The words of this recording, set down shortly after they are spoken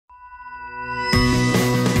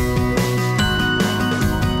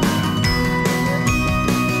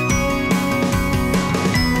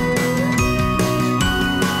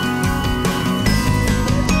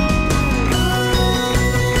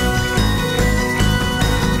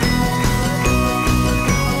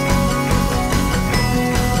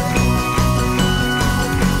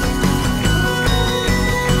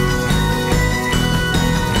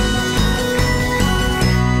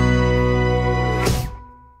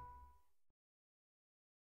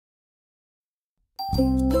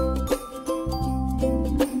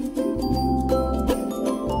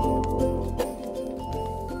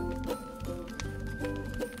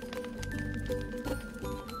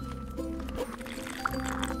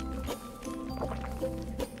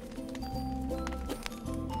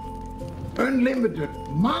Unlimited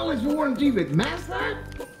mileage warranty with Mazda?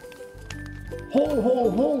 Ho, ho,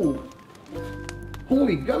 ho!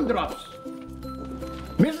 Holy gumdrops!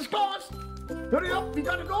 Mrs. Claus, hurry up, we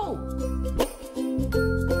gotta go!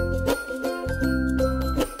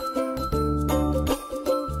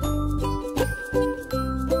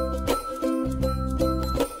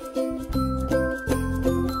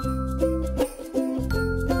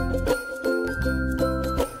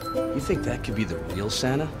 You think that could be the real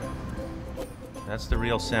Santa? That's the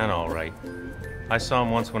real Santa, all right. I saw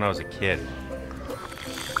him once when I was a kid.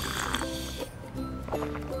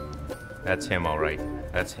 That's him, all right.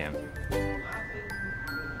 That's him.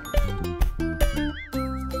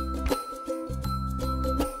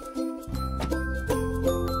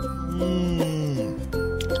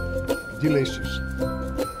 Delicious.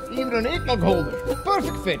 Even an eggnog holder.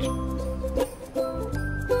 Perfect fit.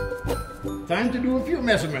 Time to do a few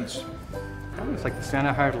measurements. It's like the Santa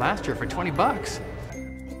I hired last year for 20 bucks.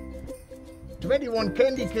 21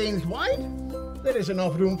 candy canes wide? There is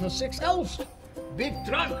enough room for 6 elves. Big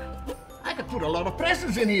trunk. I could put a lot of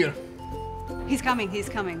presents in here. He's coming, he's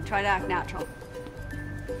coming. Try to act natural.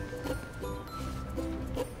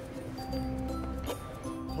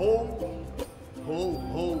 Ho, ho,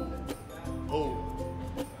 ho, ho.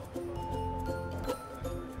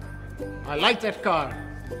 I like that car.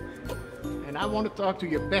 And I want to talk to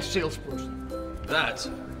your best salesperson. That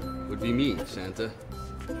would be me, Santa.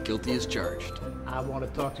 Guilty as charged. I want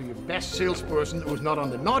to talk to your best salesperson who's not on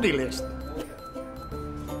the naughty list.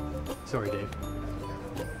 Sorry, Dave.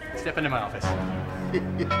 Step into my office.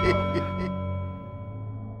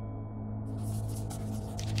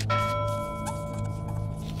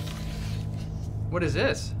 What is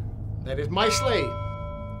this? That is my sleigh.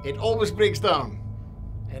 It always breaks down.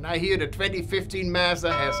 And I hear the 2015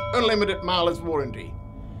 Mazda has unlimited mileage warranty.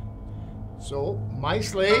 So, my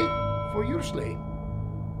sleigh for your sleigh.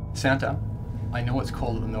 Santa, I know it's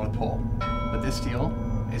cold at the North Pole, but this deal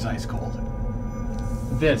is ice cold.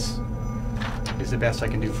 This is the best I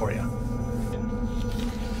can do for you.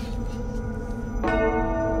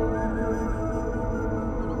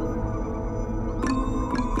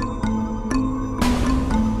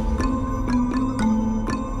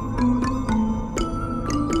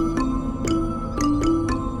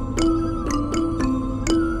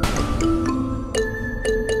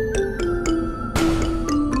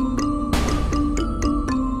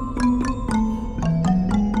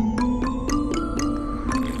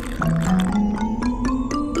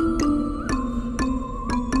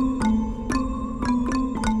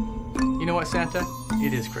 You know what, Santa?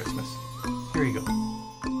 It is Christmas. Here you go.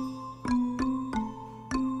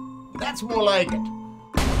 That's more like it.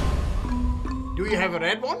 Do you have a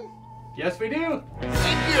red one? Yes, we do.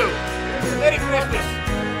 Thank you. Merry Christmas.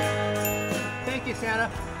 Thank you, Santa.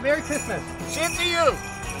 Merry Christmas. Same to you.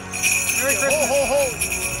 Merry Christmas. Ho, ho, ho.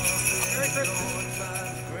 Merry Christmas.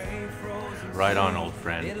 Right on, old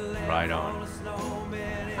friend. Right on.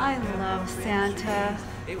 I love Santa.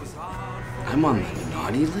 I'm on the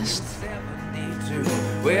naughty list?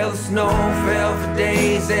 Well, the snow fell for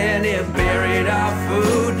days and it buried our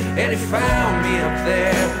food, and it found me up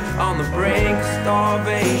there on the brink of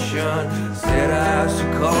starvation. Said I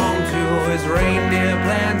should come to his reindeer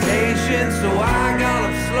plantation, so I got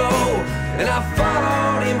up slow and I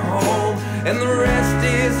followed him home, and the rest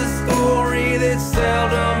is a story that's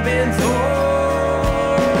seldom